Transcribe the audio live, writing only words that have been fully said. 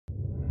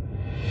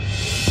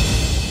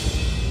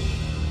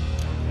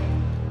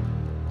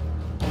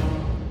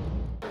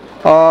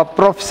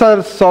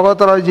Professor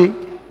Saugata ji.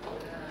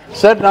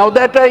 Sir, now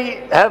that I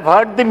have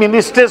heard the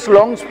minister's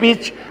long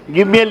speech,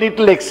 give me a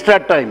little extra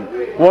time.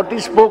 What he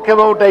spoke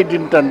about, I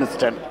didn't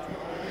understand.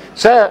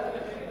 Sir,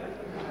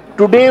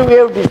 today we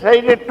have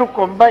decided to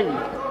combine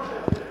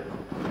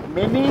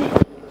many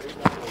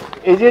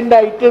agenda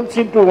items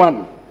into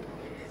one.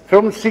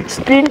 From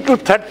 16 to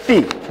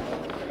 30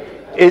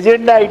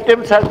 agenda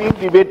items are being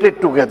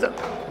debated together.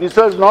 This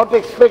was not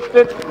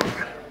expected.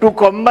 To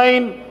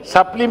combine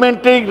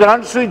supplementary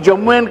grants with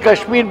Jammu and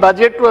Kashmir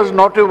budget was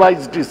not a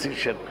wise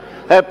decision.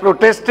 I have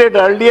protested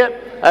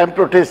earlier, I am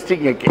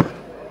protesting again.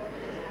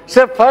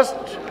 Sir, first,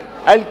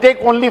 I'll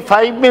take only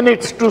 5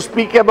 minutes to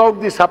speak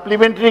about the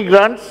supplementary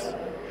grants.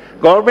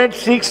 Government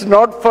seeks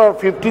not for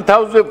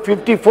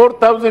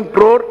 54,000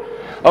 crore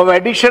of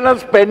additional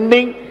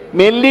spending,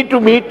 mainly to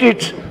meet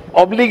its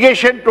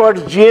obligation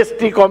towards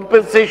GST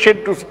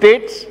compensation to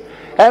states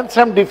and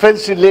some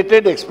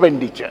defense-related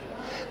expenditure.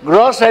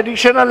 Gross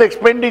additional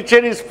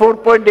expenditure is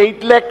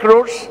 4.8 lakh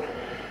crores.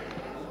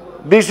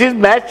 This is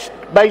matched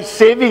by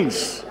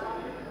savings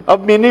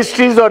of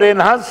ministries or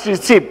enhanced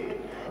receipt,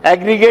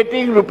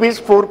 aggregating rupees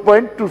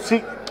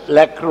 4.26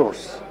 lakh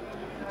crores.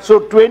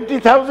 So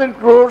 20,000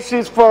 crores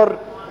is for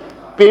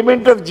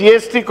payment of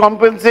GST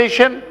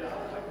compensation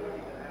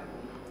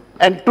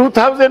and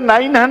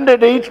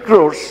 2,908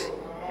 crores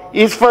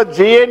is for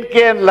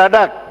J&K and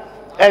Ladakh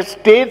as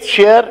state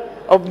share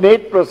of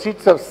net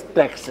proceeds of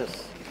taxes.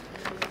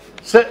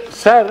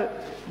 Sir,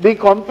 the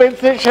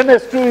compensation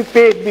has to be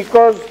paid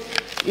because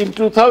in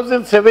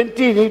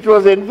 2017 it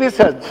was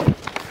envisaged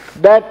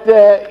that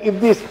if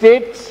the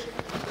state's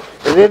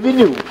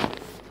revenue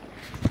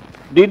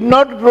did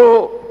not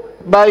grow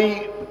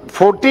by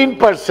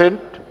 14%,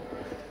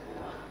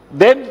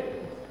 then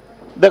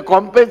the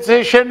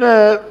compensation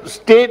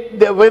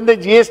when the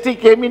GST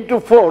came into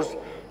force,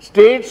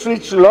 states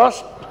which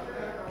lost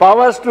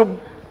powers to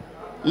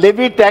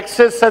levy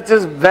taxes such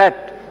as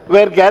VAT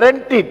were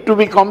guaranteed to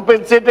be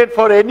compensated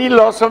for any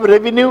loss of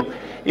revenue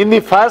in the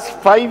first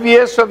 5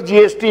 years of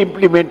GST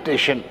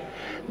implementation.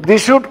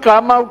 This should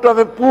come out of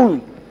a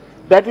pool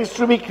that is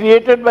to be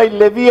created by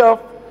levy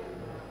of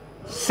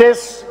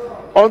cess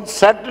on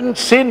certain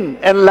sin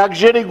and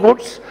luxury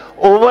goods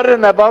over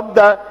and above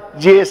the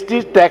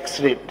GST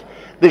tax rate.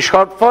 The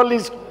shortfall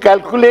is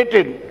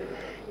calculated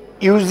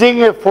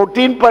using a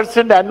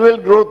 14% annual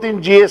growth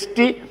in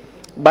GST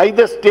by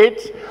the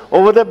states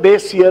over the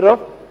base year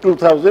of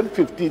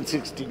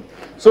 2015-16.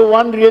 So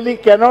one really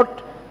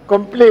cannot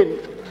complain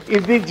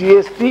if the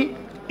GST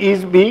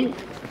is being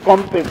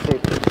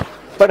compensated.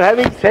 But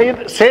having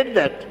said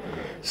that,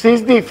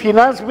 since the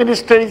finance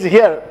minister is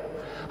here,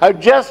 I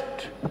just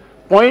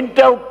point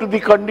out to the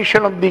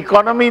condition of the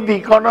economy. The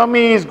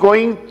economy is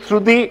going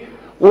through the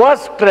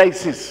worst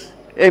crisis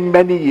in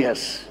many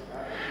years.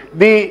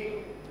 The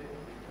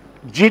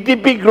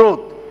GDP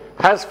growth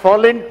has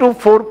fallen to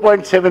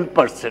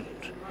 4.7%.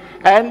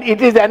 And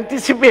it is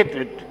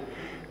anticipated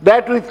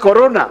that with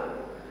Corona,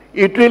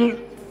 it will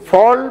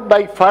fall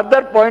by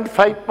further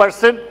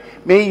 0.5%,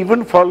 may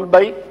even fall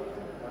by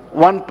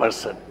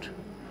 1%.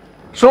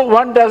 So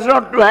one does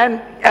not,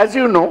 and as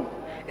you know,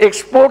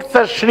 exports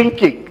are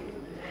shrinking.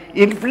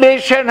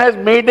 Inflation has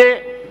made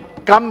a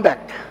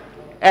comeback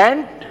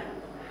and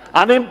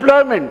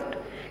unemployment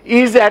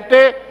is at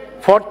a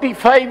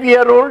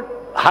 45-year-old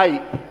high.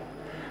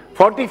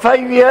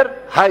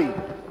 45-year high.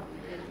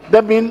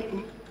 The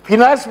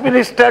finance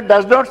minister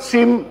does not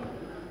seem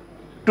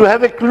to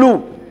have a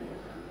clue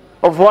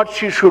of what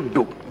she should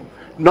do.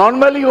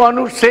 Normally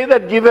one would say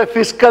that give a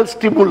fiscal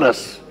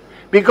stimulus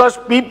because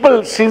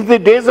people since the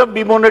days of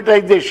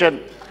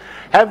demonetization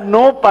have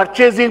no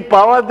purchasing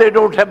power, they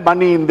don't have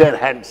money in their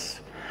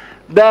hands.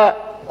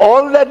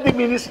 All that the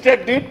minister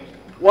did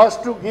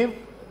was to give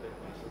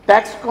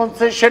tax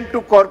concession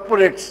to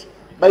corporates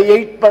by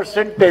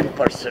 8%,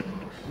 10%.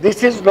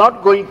 This is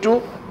not going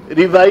to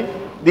revive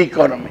the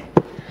economy.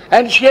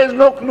 And she has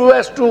no clue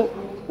as to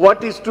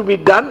what is to be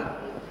done.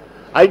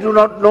 I do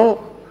not know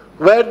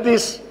where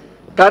this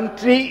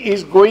country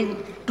is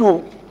going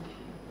to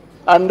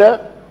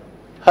under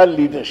her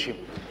leadership.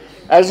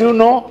 As you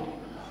know,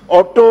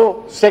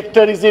 auto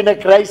sector is in a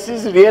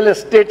crisis, real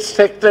estate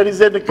sector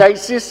is in a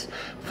crisis,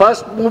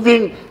 fast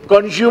moving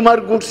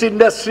consumer goods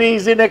industry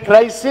is in a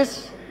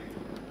crisis,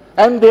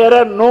 and there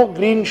are no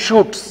green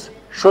shoots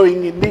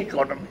showing in the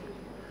economy.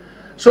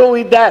 So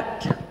with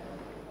that,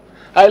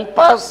 I'll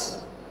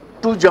pass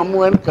to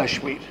Jammu and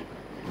Kashmir.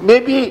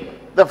 Maybe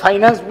the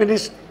finance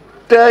minister,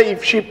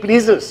 if she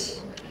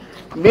pleases,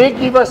 may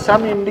give us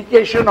some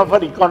indication of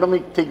her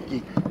economic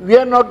thinking. We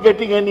are not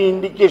getting any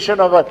indication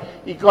of her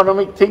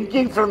economic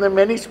thinking from the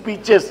many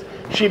speeches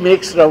she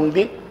makes around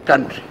the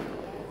country.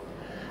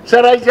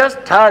 Sir, I just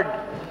heard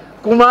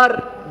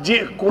Kumar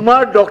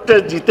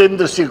Dr.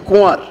 Jitendra Singh,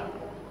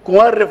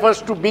 Kumar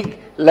refers to big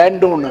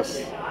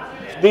landowners,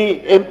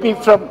 the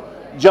MP from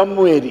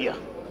Jammu area.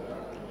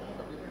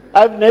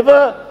 I've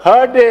never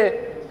heard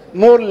a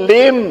more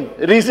lame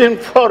reason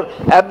for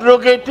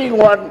abrogating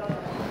one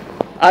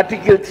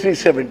Article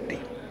 370.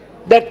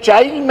 The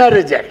Child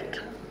Marriage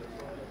Act,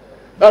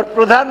 or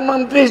Pradhan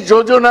Mantri's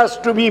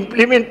Jojonas to be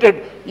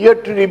implemented, you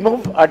have to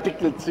remove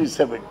Article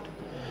 370.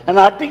 And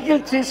Article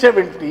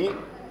 370,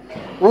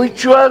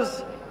 which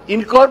was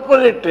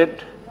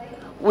incorporated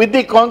with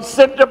the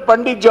consent of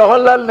Pandit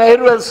Jawaharlal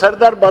Nehru and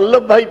Sardar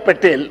Vallabhbhai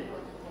Patel,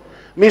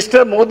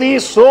 Mr. Modi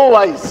is so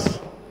wise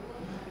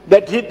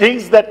that he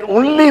thinks that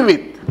only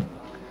with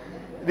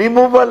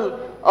removal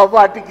of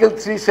Article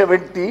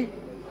 370,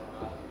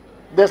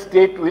 the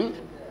state will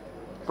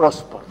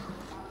prosper.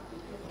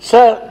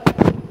 Sir,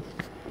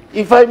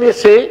 if I may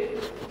say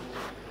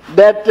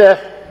that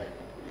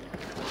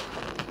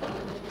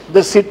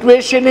the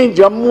situation in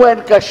Jammu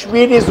and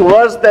Kashmir is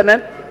worse than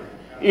an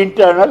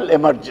internal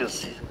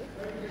emergency.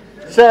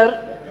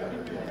 Sir,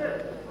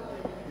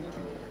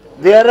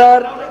 there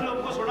are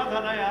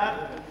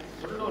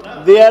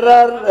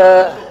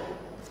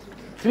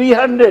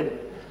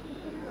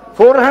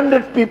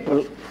 400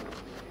 people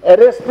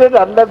arrested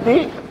under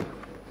the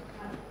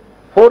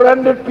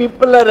 400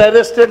 people are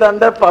arrested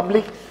under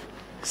Public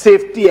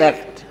Safety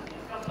Act,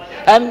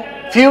 and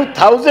few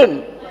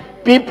thousand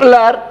people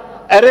are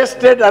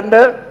arrested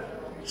under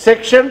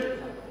Section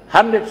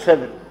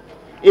 107.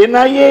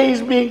 NIA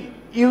is being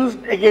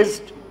used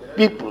against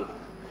people.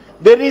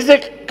 There is a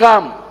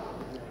calm,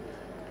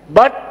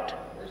 but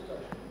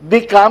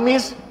the calm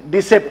is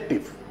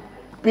deceptive.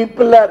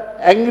 People are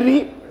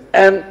angry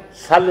and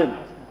sullen.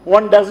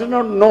 One does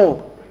not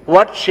know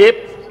what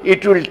shape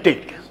it will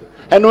take.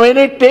 And when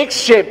it takes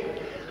shape,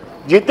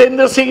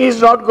 Jitendra Singh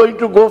is not going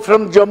to go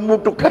from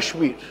Jammu to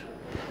Kashmir.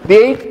 The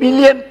 8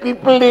 million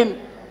people in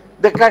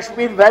the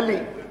Kashmir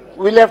Valley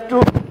will have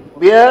to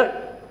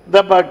bear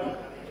the burden.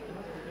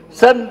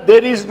 Son,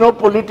 there is no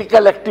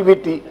political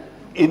activity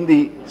in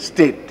the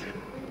state.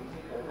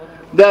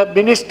 The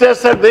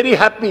ministers are very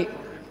happy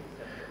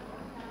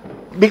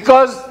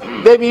because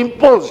they've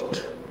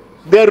imposed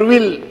their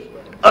will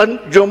on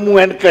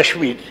Jammu and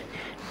Kashmir.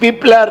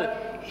 People are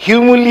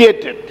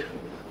humiliated.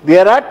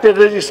 There are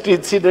terrorist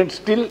incidents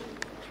still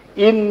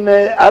in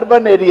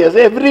urban areas.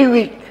 Every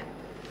week,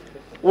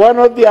 one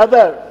or the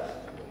other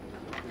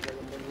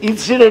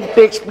incident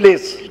takes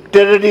place,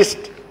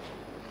 terrorist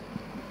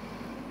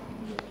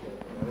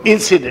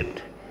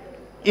incident.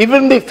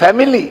 Even the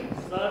family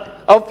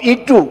of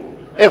E2,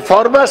 a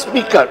former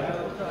speaker,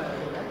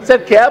 sir,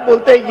 क्या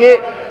बोलते हैं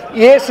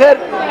ये sir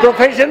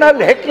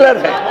professional heckler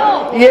है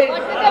ये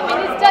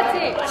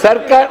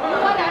सरकार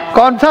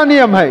कौन सा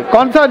नियम है,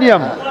 कौन सा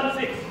नियम?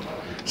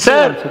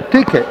 सर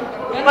ठीक है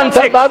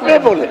सर, बाद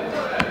में बोले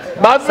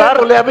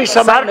अभी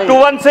समय नहीं।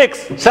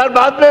 216 सर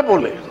बाद में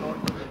बोले,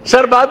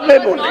 सर बाद में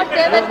बोले।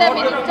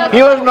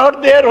 He was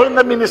not there when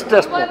the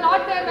minister spoke.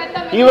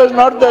 He was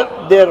not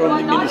there when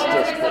the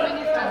minister spoke.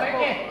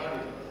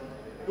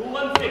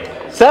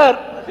 Sir,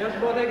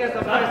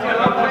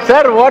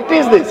 what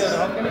is this?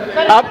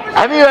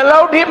 Have you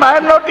allowed him? I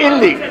am not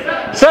yielding.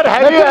 Sir,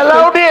 have you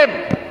allowed him?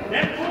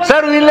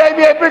 Sir, will I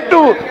be able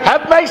to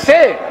have my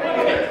say?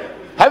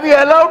 Have you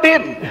allowed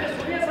him?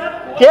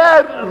 क्या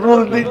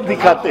rule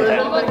दिखाते हैं?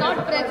 He was not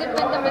present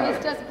when the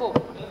minister spoke.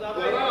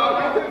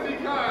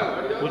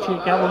 पूछिए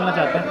क्या बोलना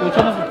चाहते हैं,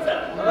 पूछो ना।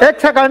 एक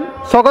सेकंड,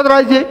 सौगत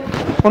राय जी,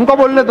 उनको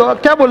बोलने दो।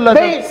 क्या बोल रहे थे?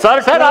 सर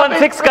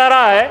 216 कह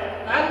रहा है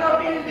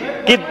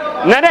कि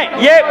नहीं,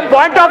 ये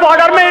पॉइंट ऑफ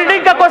ऑर्डर में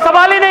यील्डिंग का कोई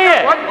सवाल ही नहीं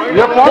है।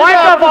 पॉइंट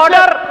ऑफ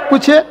ऑर्डर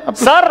पूछिए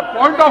सर।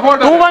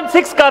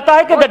 216 कहता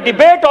है कि the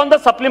debate on the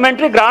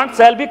supplementary grant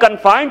shall be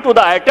confined to the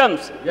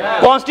items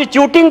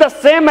constituting the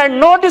same and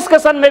no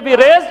discussion में be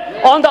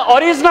raised on the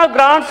original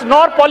grants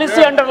nor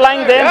policy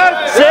underlying them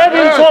save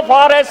in so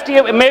far as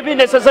may be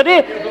necessary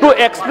to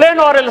explain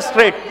और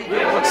illustrate.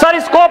 Sir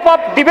scope of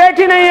debate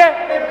ही नहीं है।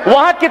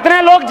 वहां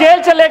कितने लोग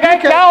jail चले गए,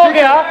 क्या हो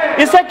गया,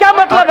 इससे क्या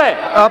मतलब है?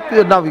 आप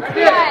नाविक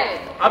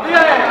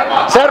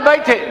सर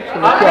बैठे।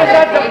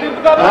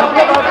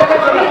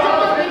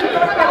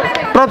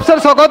 प्रोफेसर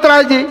सौगत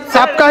राय जी,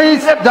 आपका ही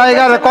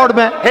जाएगा रिकॉर्ड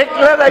में,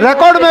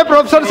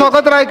 प्रोफेसर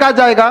सौगत राय का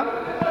जाएगा।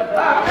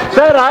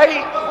 Sir,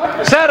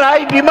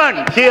 I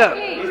demand here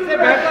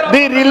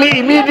the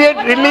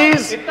immediate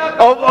release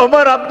of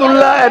Omar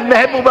Abdullah and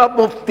Mehbooba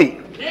Mufti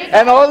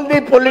and all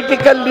the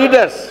political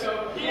leaders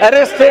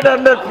arrested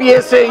under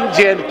PSA in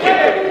JNK.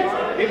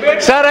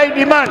 Sir, I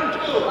demand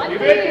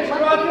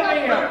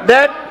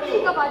that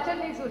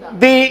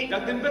the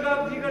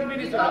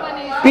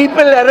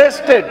people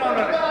arrested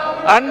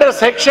under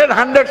Section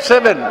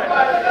 107,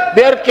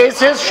 their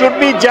cases should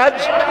be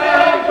judged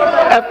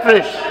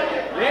afresh.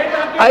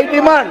 I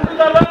demand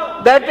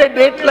that a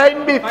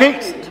deadline be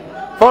fixed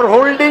for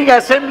holding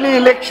assembly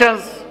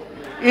elections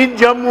in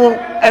Jammu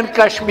and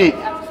Kashmir.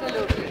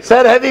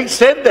 Sir, having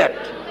said that,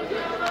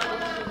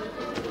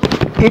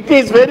 it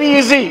is very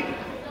easy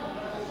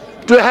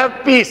to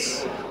have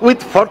peace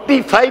with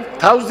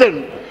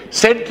 45,000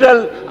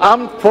 central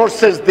armed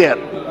forces there.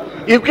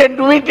 You can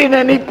do it in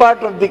any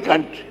part of the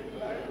country.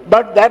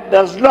 But that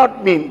does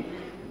not mean,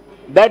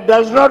 that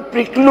does not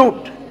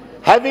preclude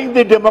having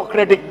the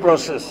democratic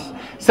process.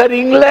 Sir,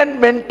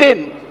 England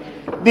maintained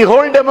the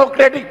whole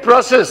democratic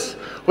process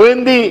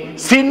when the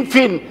Sinn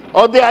Féin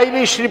or the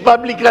Irish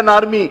Republican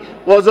Army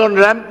was on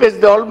rampage,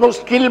 they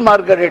almost killed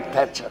Margaret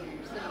Thatcher.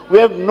 We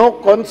have no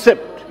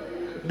concept.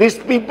 These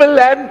people,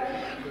 and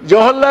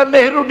Jawaharlal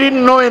Nehru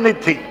didn't know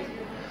anything.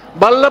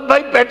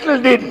 Vallabhbhai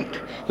Patel didn't.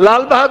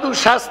 Lal Bahadur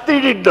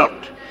Shastri did not.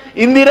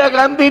 Indira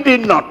Gandhi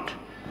did not.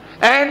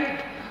 And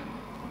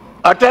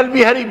Atal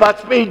Bihari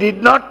Vajpayee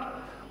did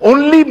not.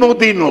 Only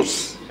Modi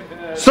knows.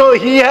 So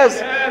he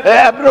has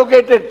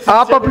abrogated.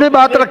 आप अपनी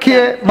बात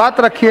रखिए,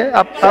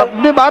 आप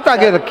अपनी बात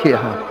आगे रखिए।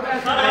 हाँ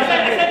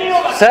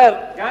सर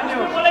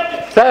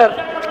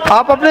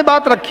आप अपनी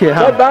बात रखिए।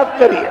 हाँ सर बात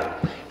करिए।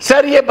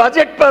 सर ये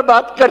बजट पर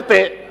बात करते,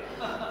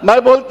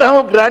 मैं बोलता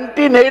हूँ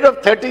ग्रांटी need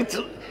of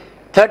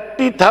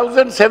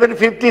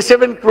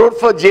 30,757 crore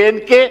for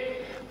J&K,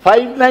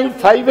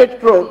 5958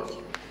 crore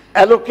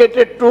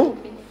allocated to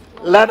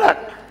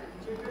Ladakh.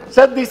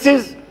 Sir, this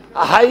is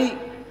a high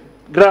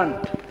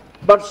grant,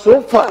 but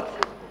so far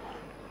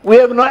we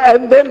have not.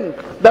 And then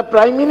the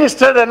Prime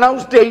Minister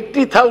announced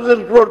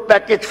 80,000 crore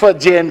package for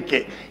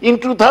J&K in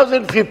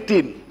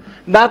 2015.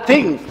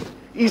 Nothing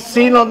is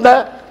seen on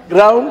the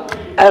ground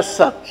as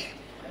such.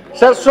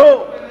 Sir,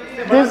 so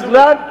this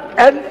grant,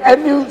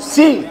 and you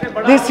see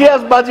this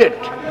year's budget,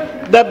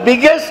 the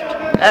biggest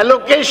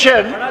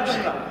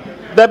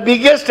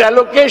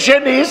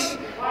allocation is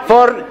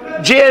for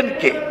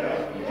J&K.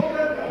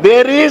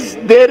 There is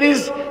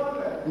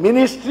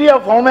Ministry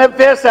of Home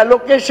Affairs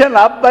allocation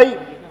up by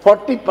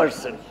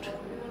 40%.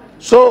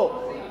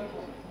 So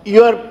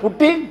you are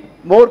putting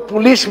more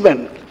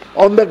policemen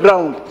on the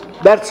ground.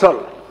 That's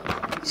all.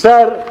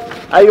 Sir,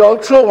 I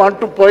also want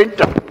to point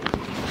out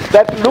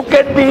that look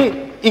at the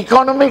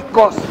economic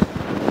cost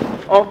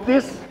of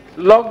this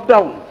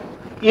lockdown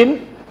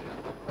in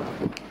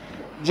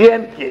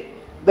J&K.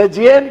 The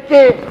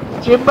J&K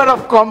Chamber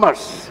of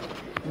Commerce,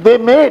 they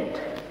made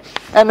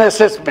an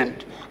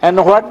assessment. And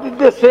what did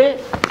they say?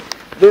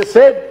 They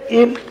said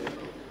in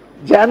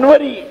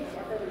January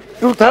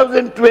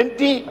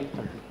 2020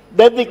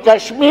 that the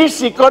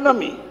Kashmir's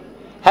economy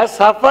has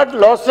suffered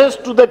losses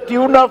to the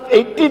tune of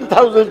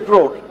 18,000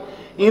 crore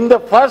in the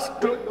first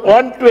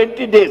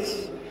 120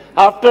 days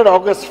after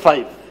August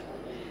 5.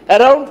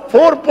 Around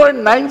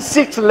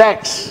 4.96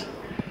 lakhs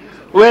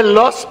were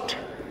lost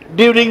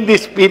during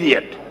this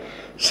period.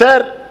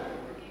 Sir,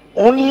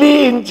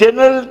 only in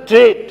general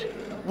trade,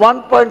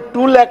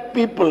 1.2 lakh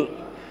people,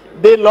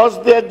 they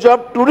lost their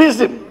job.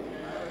 Tourism,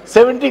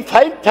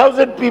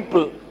 75,000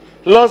 people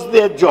lost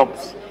their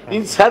jobs.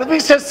 In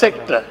services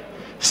sector,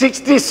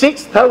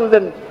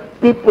 66,000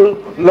 people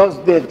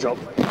lost their job.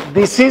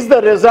 This is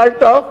the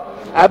result of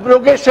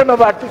abrogation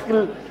of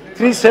Article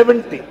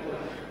 370.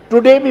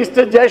 Today,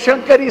 Mr.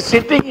 Jaishankar is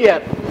sitting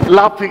here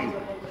laughing.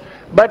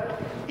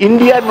 But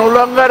India no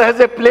longer has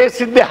a place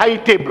in the high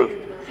table.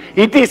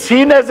 It is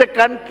seen as a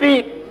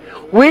country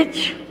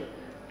which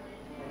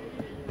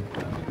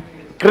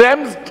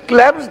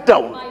clamps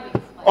down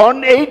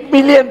on 8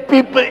 million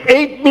people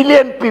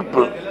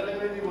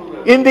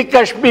in the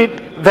Kashmir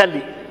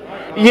Valley.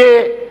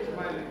 Ye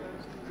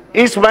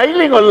is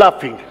smiling or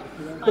laughing?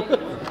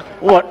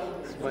 What?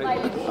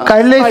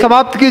 kindly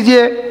समाप्त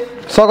कीजिए।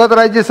 स्वागत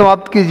राय जी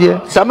समाप्त कीजिए।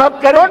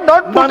 समाप्त करो।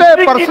 Don't put a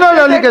personal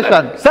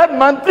allegation. Sir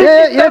मंत्री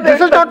ये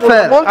this is not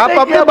fair. आप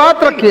अपनी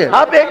बात रखिए।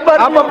 आप एक बार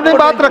आप अपनी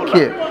बात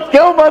रखिए।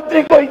 क्यों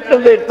मंत्री को इतना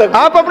देर तक?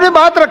 आप अपनी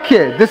बात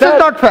रखिए। This is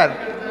not fair.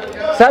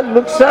 Sir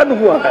नुकसान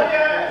हुआ है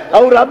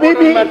और अभी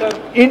भी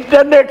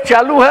इंटरनेट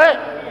चालू है,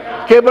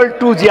 cable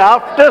 2G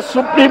after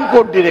supreme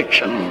court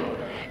direction.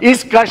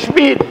 इस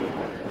Kashmir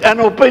an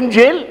open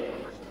jail?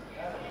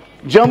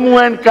 Jammu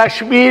and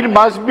Kashmir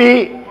must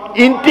be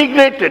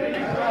integrated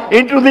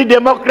into the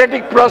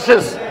democratic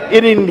process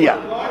in India.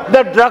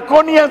 The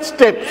draconian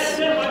steps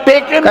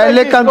taken by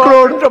this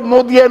government of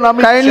Modi and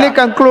Amit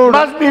Shah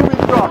must be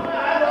withdrawn.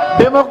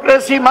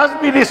 Democracy must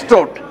be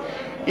restored.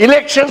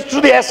 Elections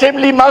to the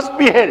assembly must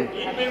be held.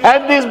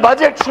 And this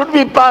budget should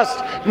be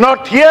passed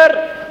not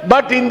here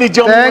but in the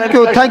Jammu and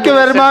Kashmir. Thank you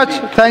very much.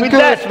 Thank you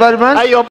very much.